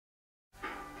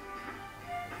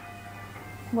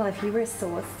Well, if you were a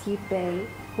sauce, you'd be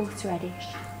horseradish.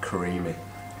 Creamy.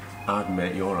 I'd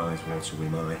make your eyes water with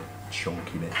my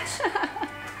chunky bits.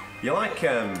 You're like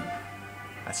a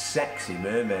sexy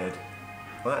mermaid.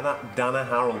 Like that Dana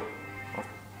Harrell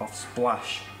off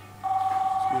Splash.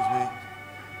 Excuse me.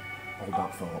 Hold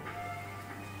that thought.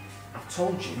 I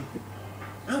told you.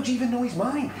 How do you even know he's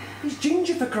mine? He's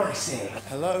ginger, for Christ's sake.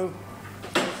 Hello?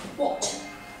 What?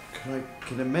 Can I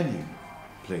get a menu,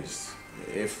 please?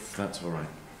 If that's all right.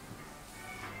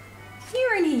 You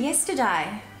were in here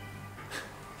yesterday.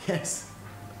 Yes.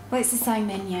 Well, it's the same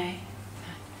menu.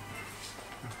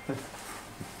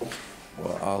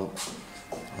 Well, I'll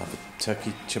have a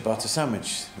turkey ciabatta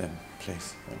sandwich then,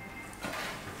 please.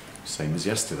 Same as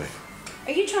yesterday.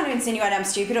 Are you trying to insinuate I'm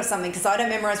stupid or something? Because I don't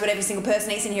memorise what every single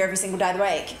person eats in here every single day of the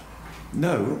week.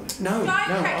 No. Don't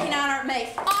crack your nana at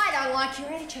me. I don't like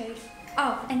your attitude.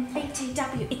 Oh, and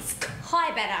BTW, it's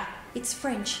Kai batter. It's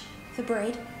French for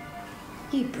bread.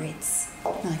 You Brits.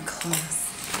 No class.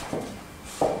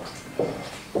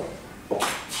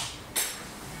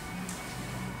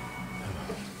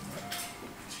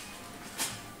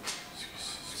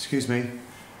 Excuse me.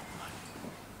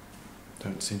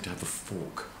 Don't seem to have a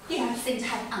fork. You don't seem to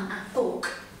have a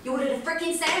fork. You ordered a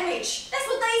frickin' sandwich. That's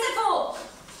what these are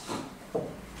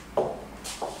for.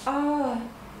 Oh,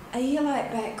 are you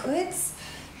like backwards?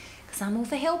 Because I'm all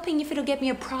for helping if it'll get me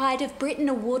a Pride of Britain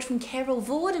award from Carol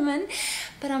Vorderman.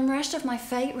 But I'm rushed off my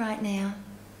feet right now.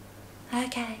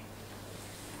 Okay.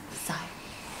 So.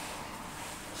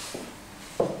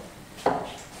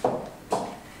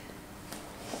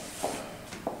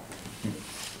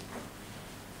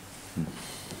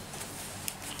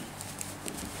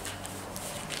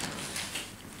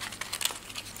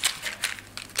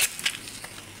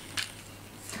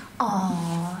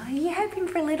 Oh, you're hoping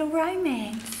for a little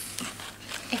romance.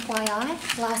 FYI,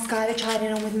 last guy that tried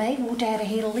it on with me walked out of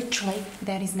here literally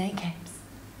without his kneecaps.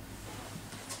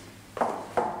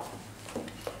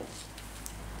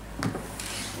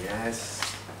 Yes.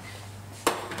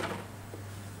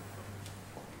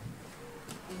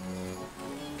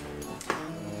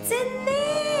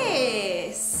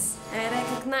 Denise! I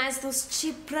recognize those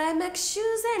cheap Primark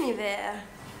shoes anywhere.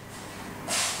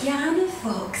 Yana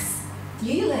Fox,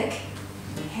 you look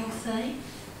healthy.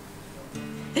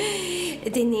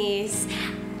 Denise,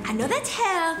 I know that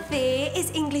healthy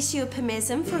is English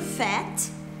euphemism for fat.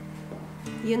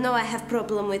 You know I have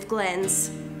problem with glands.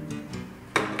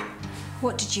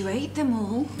 What, did you eat them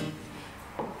all?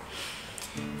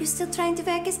 You still trying to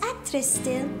work as actress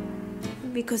still?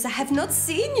 Because I have not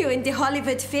seen you in the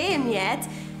Hollywood fame yet.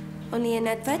 Only an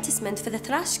advertisement for the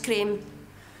thrush cream.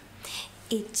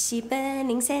 Itchy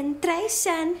burning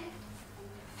sensation.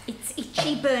 It's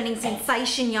itchy, burning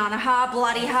sensation, Yana. Ha,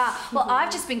 bloody ha. Well, I've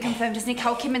just been confirmed as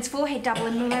Nicole Kidman's forehead double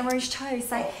in Moulin Rouge too,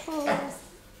 so...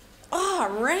 Oh,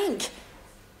 rank.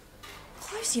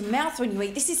 Close your mouth when you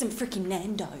eat. This isn't frickin'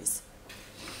 Nando's.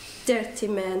 Dirty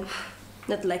man.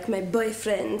 Not like my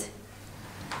boyfriend.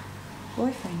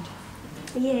 Boyfriend?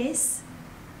 Yes.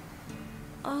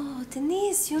 Oh,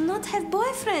 Denise, you not have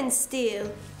boyfriend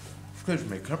still. Excuse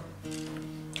me, can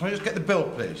I just get the bill,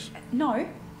 please? No.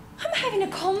 I'm having a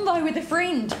convo with a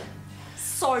friend.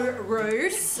 So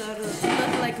rude. So rude.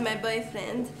 Not like my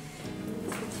boyfriend.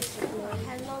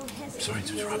 Sorry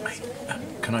to interrupt, mate.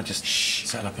 Can I just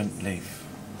settle up and leave?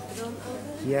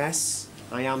 Yes,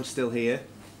 I am still here.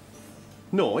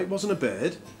 No, it wasn't a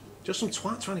bird. Just some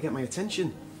twat trying to get my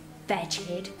attention. Veg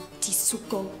head,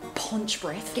 tisuko, punch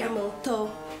breath, Camel toe.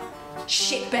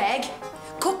 shitbag,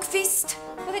 cook fist.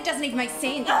 Well, that doesn't even make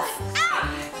sense.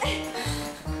 Ah!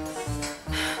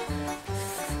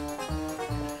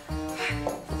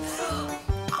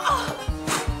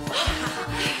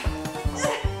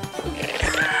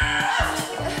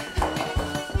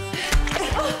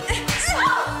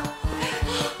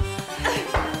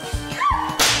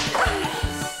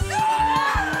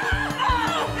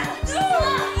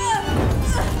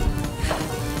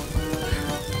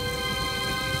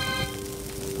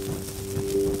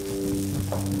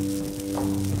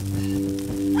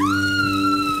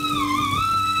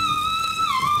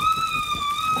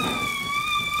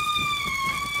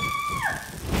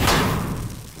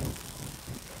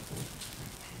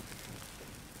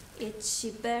 Itchy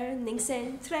burning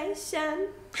sensation.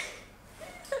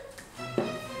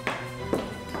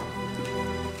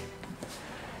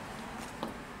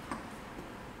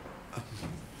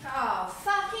 Oh,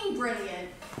 fucking brilliant.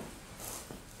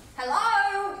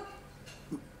 Hello?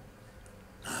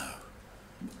 Are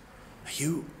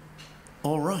you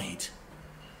all right?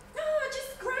 Oh,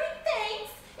 just great,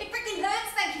 thanks. It freaking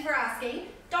hurts, thank you for asking.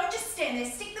 Don't just stand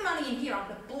there, stick the money in here. I'm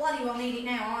the bloody well need it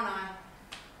now, aren't I?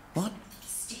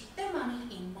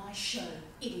 my show,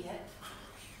 idiot.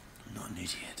 I'm not an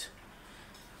idiot.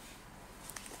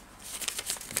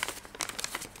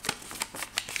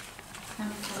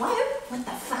 Hello? What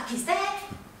the fuck is that?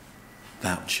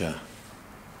 Voucher.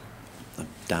 I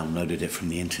downloaded it from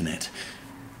the internet.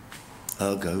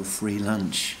 Ergo free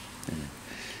lunch. Yeah.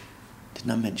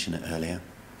 Didn't I mention it earlier?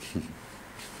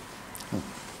 Oh.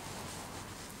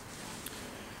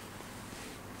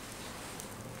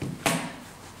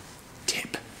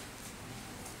 Tip.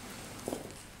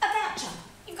 A voucher.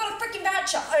 You've got a freaking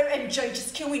voucher. OMG,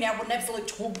 just kill me now. What an absolute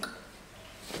twonk.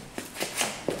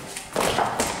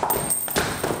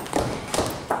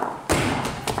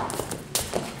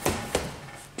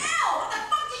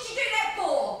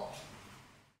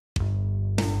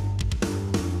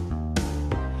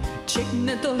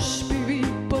 To śpiewi,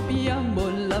 popijamo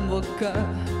la vodka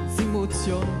z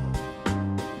emocją,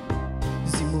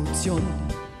 z emocją.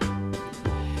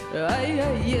 A ja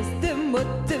jestem o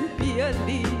tym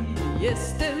pijany,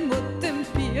 jestem o tym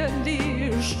pijany,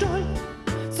 żal,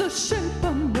 co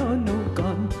szampan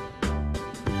nogan.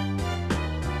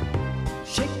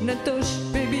 Všechno to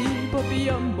śpiewi,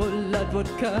 popijamo la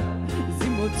vodka z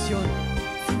emocją,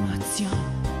 z emocją,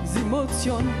 z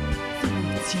emocją, z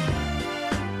emocją.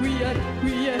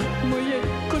 Moje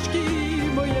koszki,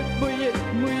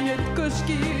 moje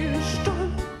koszki.